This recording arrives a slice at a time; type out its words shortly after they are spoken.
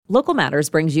Local Matters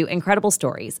brings you incredible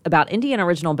stories about Indiana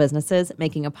original businesses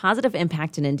making a positive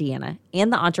impact in Indiana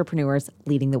and the entrepreneurs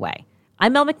leading the way.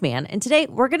 I'm Mel McMahon, and today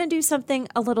we're going to do something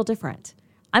a little different.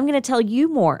 I'm going to tell you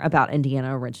more about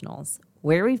Indiana Originals,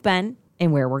 where we've been,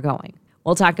 and where we're going.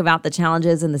 We'll talk about the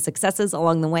challenges and the successes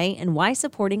along the way and why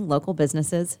supporting local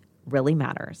businesses really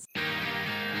matters.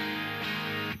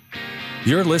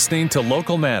 You're listening to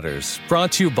Local Matters,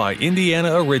 brought to you by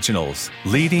Indiana Originals,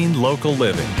 leading local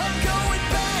living.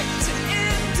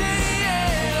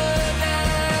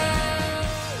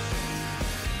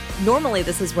 Normally,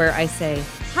 this is where I say,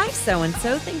 hi,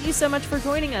 so-and-so. Thank you so much for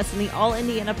joining us in the All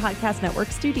Indiana Podcast Network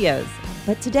studios.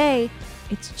 But today,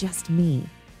 it's just me.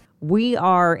 We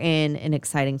are in an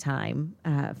exciting time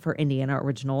for Indiana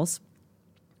Originals,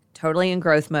 totally in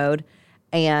growth mode,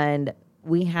 and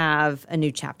we have a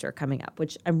new chapter coming up,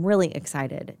 which I'm really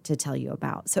excited to tell you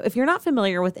about. So if you're not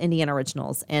familiar with Indiana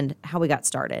Originals and how we got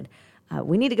started,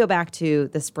 we need to go back to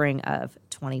the spring of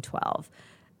 2012.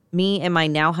 Me and my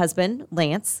now husband,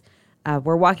 Lance,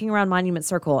 we're walking around Monument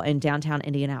Circle in downtown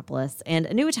Indianapolis, and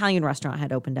a new Italian restaurant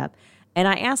had opened up. And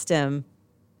I asked him,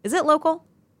 is it local?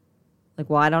 Like,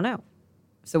 well, I don't know.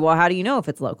 So, well, how do you know if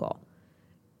it's local?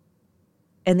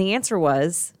 And the answer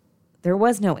was, there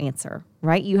was no answer,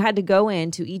 right? You had to go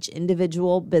into each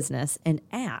individual business and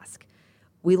ask.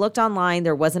 We looked online.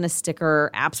 There wasn't a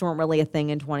sticker. Apps weren't really a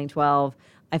thing in 2012.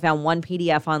 I found one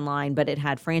PDF online, but it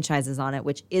had franchises on it,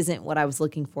 which isn't what I was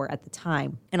looking for at the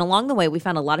time. And along the way, we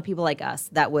found a lot of people like us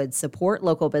that would support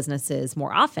local businesses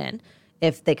more often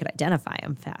if they could identify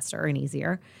them faster and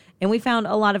easier. And we found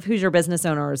a lot of Hoosier business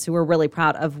owners who were really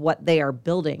proud of what they are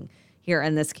building here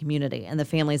in this community and the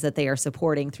families that they are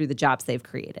supporting through the jobs they've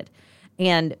created.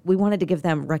 And we wanted to give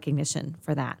them recognition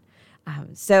for that.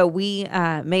 So we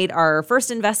made our first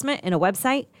investment in a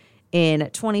website in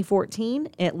 2014.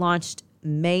 It launched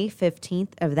May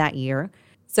 15th of that year.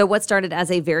 So what started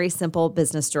as a very simple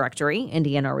business directory,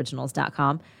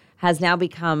 IndianaOriginals.com, has now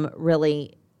become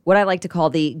really what I like to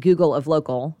call the Google of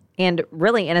local, and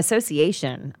really an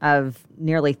association of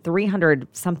nearly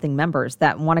 300-something members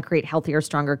that want to create healthier,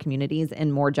 stronger communities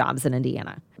and more jobs in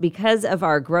Indiana. Because of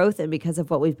our growth and because of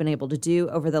what we've been able to do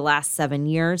over the last 7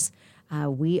 years,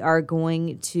 we are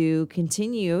going to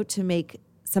continue to make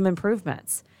some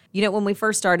improvements. You know, when we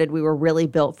first started, we were really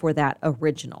built for that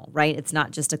original, right? It's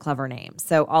not just a clever name.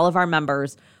 So all of our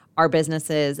members are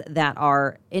businesses that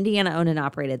are Indiana owned and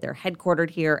operated. They're headquartered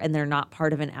here, and they're not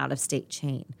part of an out-of-state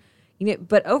chain. You know,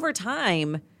 but over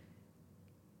time,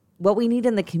 what we need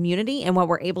in the community and what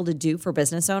we're able to do for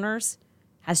business owners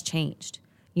has changed.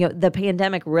 You know, the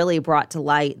pandemic really brought to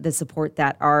light the support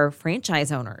that our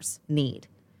franchise owners need.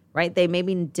 Right? They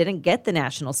maybe didn't get the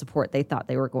national support they thought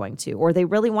they were going to, or they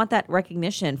really want that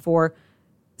recognition for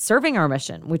serving our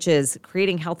mission, which is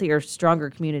creating healthier, stronger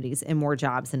communities and more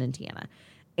jobs in Indiana.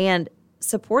 And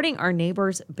supporting our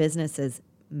neighbors' businesses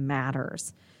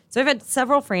matters. So I've had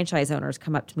several franchise owners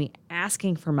come up to me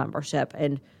asking for membership.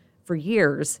 And for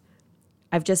years,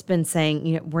 I've just been saying,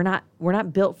 you know, we're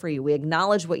not built for you. We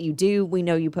acknowledge what you do. We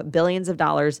know you put billions of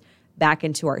dollars back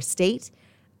into our state.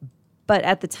 But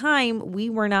at the time, we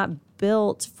were not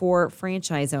built for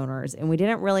franchise owners, and we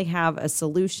didn't really have a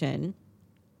solution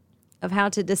of how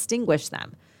to distinguish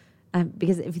them.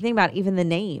 Because if you think about it, even the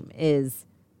name is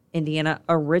Indiana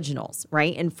Originals,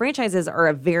 right? And franchises are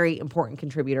a very important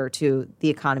contributor to the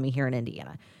economy here in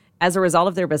Indiana. As a result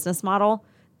of their business model,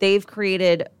 they've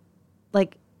created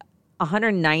like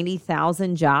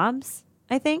 190,000 jobs,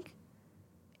 I think,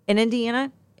 in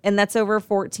Indiana. And that's over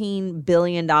 $14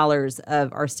 billion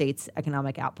of our state's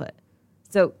economic output.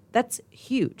 So that's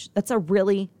huge. That's a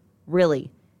really, really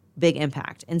big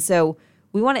impact. And so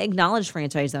we want to acknowledge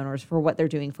franchise owners for what they're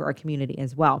doing for our community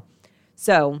as well.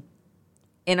 So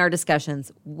in our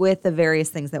discussions with the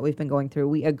various things that we've been going through,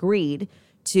 we agreed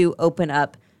to open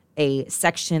up a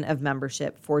section of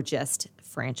membership for just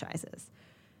franchises.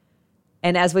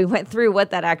 And as we went through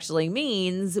what that actually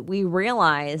means, we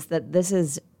realized that this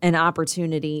is an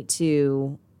opportunity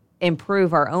to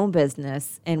improve our own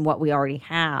business and what we already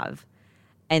have.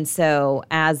 And so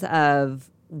as of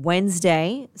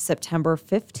Wednesday, September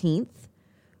 15th,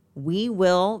 we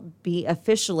will be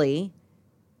officially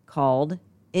called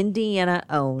Indiana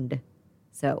Owned.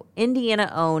 So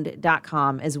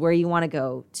IndianaOwned.com is where you want to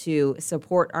go to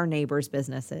support our neighbors'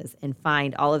 businesses and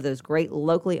find all of those great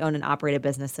locally owned and operated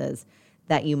businesses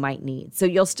that you might need. So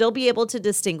you'll still be able to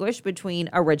distinguish between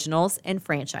originals and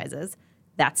franchises.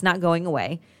 That's not going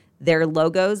away. Their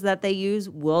logos that they use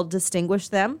will distinguish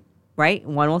them, right?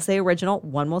 One will say original,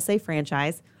 one will say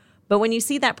franchise. But when you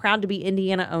see that proud to be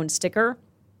Indiana owned sticker,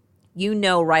 you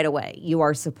know right away you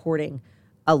are supporting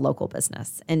a local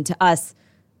business. And to us,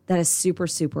 that is super,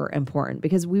 super important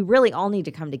because we really all need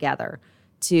to come together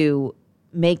to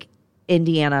make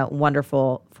Indiana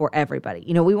wonderful for everybody.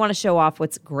 You know, we want to show off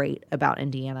what's great about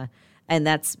Indiana, and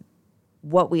that's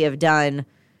what we have done,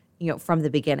 you know, from the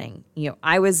beginning. You know,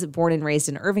 I was born and raised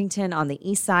in Irvington on the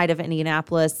east side of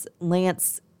Indianapolis.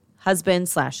 Lance,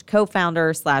 husband /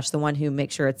 co-founder / the one who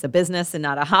makes sure it's a business and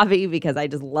not a hobby because I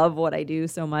just love what I do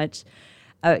so much.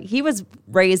 He was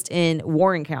raised in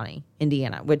Warren County,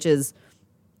 Indiana, which is,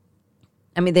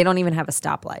 I mean, they don't even have a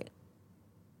stoplight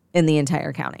in the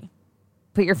entire county.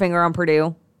 Put your finger on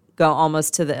Purdue, go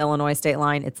almost to the Illinois state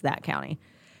line, it's that county.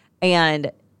 And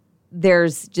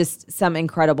there's just some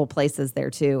incredible places there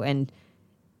too. And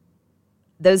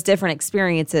those different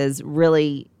experiences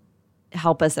really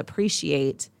help us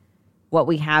appreciate what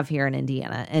we have here in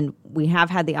Indiana. And we have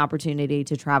had the opportunity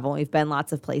to travel. We've been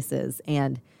lots of places.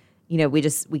 And, you know,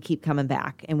 we keep coming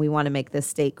back. And we want to make this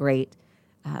state great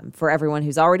for everyone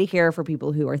who's already here, for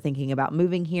people who are thinking about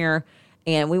moving here.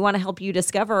 And we want to help you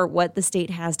discover what the state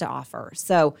has to offer.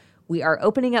 So we are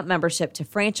opening up membership to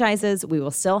franchises. We will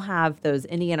still have those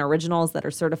Indiana Originals that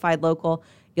are certified local.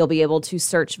 You'll be able to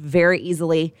search very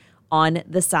easily on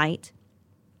the site.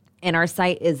 And our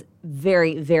site is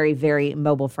very, very, very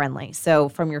mobile friendly. So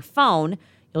from your phone,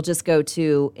 you'll just go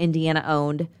to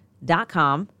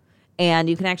indianaowned.com and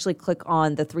you can actually click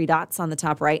on the 3 dots on the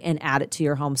top right and add it to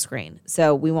your home screen.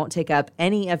 So we won't take up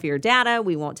any of your data.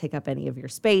 We won't take up any of your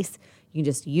space. You can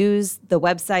just use the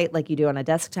website like you do on a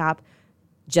desktop,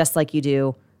 just like you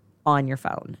do on your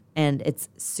phone. And it's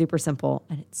super simple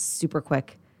and it's super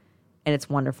quick and it's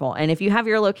wonderful. And if you have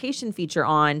your location feature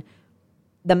on,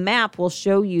 the map will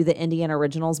show you the Indiana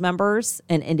Originals members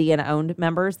and Indiana owned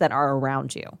members that are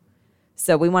around you.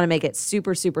 So we want to make it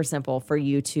super, super simple for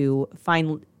you to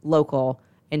find local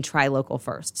and try local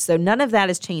first. So none of that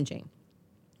is changing.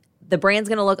 The brand's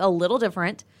going to look a little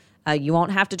different. You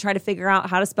won't have to try to figure out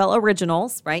how to spell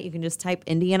originals, right? You can just type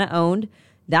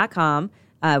indianaowned.com.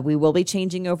 We will be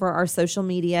changing over our social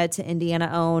media to Indiana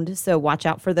Owned. So watch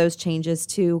out for those changes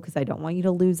too, because I don't want you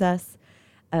to lose us.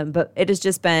 But it has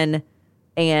just been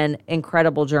an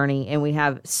incredible journey. And we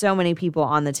have so many people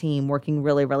on the team working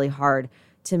really, really hard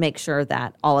to make sure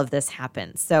that all of this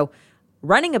happens. So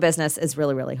running a business is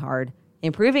really, really hard.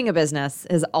 Improving a business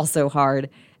is also hard.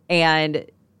 And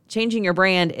changing your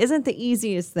brand isn't the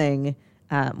easiest thing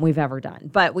we've ever done.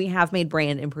 But we have made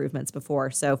brand improvements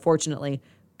before. So fortunately,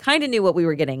 kind of knew what we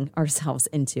were getting ourselves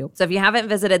into. So if you haven't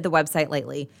visited the website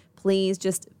lately, please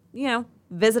just,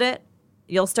 visit it.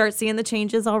 You'll start seeing the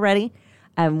changes already.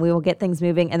 We will get things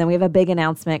moving. And then we have a big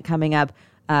announcement coming up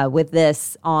with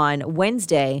this on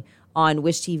Wednesday on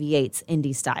Wish TV8's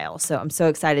Indie Style. So I'm so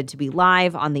excited to be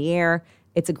live on the air.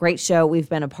 It's a great show. We've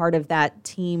been a part of that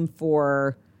team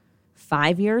for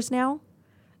 5 years now.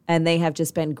 And they have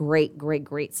just been great, great,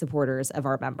 great supporters of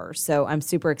our members. So I'm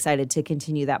super excited to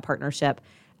continue that partnership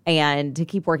and to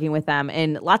keep working with them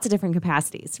in lots of different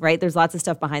capacities, right? There's lots of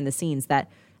stuff behind the scenes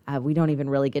that we don't even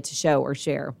really get to show or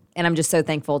share. And I'm just so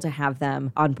thankful to have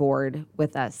them on board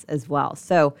with us as well.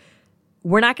 So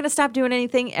we're not going to stop doing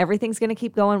anything. Everything's going to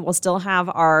keep going. We'll still have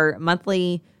our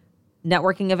monthly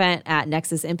networking event at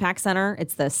Nexus Impact Center.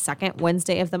 It's the second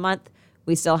Wednesday of the month.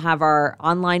 We still have our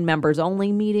online members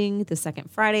only meeting the second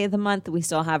Friday of the month. We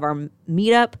still have our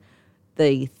meetup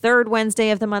the third Wednesday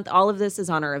of the month. All of this is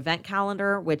on our event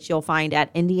calendar, which you'll find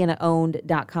at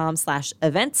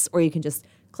indianaowned.com/events, or you can just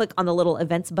click on the little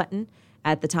events button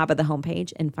at the top of the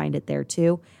homepage and find it there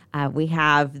too. We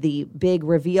have the big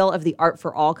reveal of the Art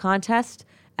for All contest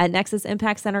at Nexus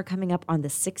Impact Center coming up on the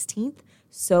 16th.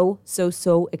 So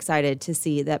excited to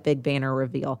see that big banner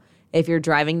reveal. If you're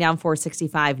driving down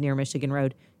 465 near Michigan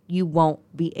Road, you won't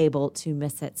be able to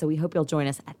miss it. So we hope you'll join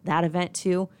us at that event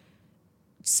too.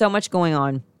 So much going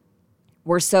on.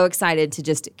 We're so excited to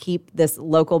just keep this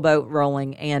local boat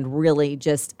rolling and really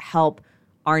just help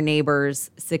our neighbors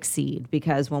succeed,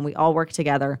 because when we all work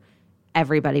together,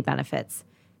 everybody benefits.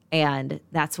 And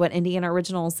that's what Indiana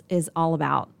Originals is all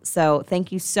about. So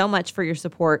thank you so much for your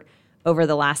support over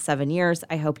the last 7 years.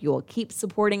 I hope you will keep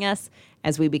supporting us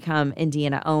as we become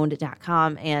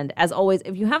indianaowned.com. And as always,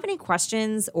 if you have any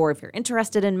questions or if you're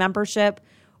interested in membership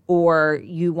or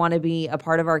you want to be a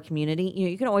part of our community,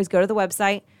 you can always go to the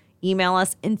website, email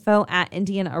us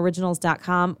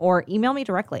info@indianaoriginals.com, or email me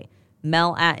directly,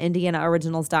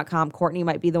 mel@indianaoriginals.com. Courtney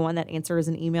might be the one that answers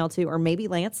an email to, or maybe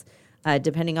Lance,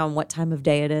 depending on what time of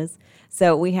day it is.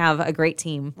 So we have a great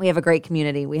team. We have a great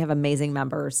community. We have amazing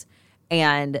members.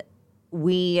 And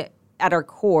we, at our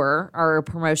core, are a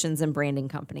promotions and branding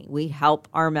company. We help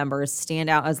our members stand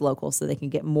out as local so they can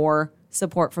get more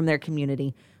support from their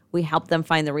community We help them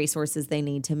find the resources they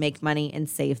need to make money and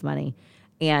save money.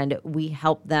 And we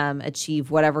help them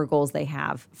achieve whatever goals they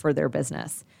have for their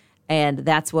business. And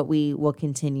that's what we will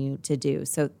continue to do.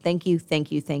 So thank you,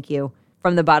 thank you, thank you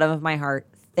from the bottom of my heart.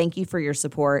 Thank you for your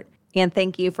support. And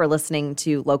thank you for listening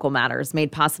to Local Matters,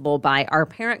 made possible by our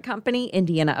parent company,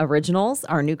 Indiana Originals,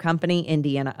 our new company,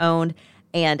 Indiana Owned,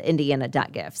 and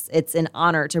Indiana.Gifts. It's an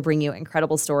honor to bring you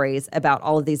incredible stories about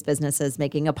all of these businesses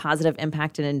making a positive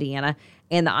impact in Indiana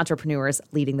and the entrepreneurs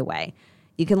leading the way.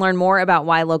 You can learn more about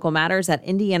why local matters at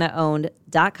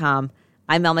indianaowned.com.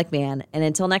 I'm Mel McMahon, and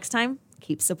until next time,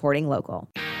 keep supporting local.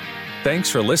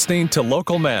 Thanks for listening to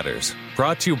Local Matters,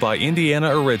 brought to you by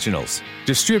Indiana Originals,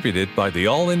 distributed by the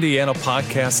All Indiana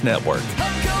Podcast Network.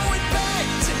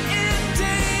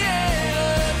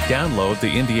 Download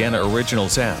the Indiana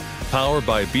Originals app, powered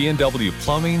by B&W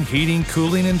Plumbing, Heating,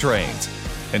 Cooling, and Drains,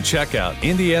 and check out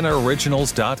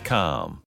IndianaOriginals.com.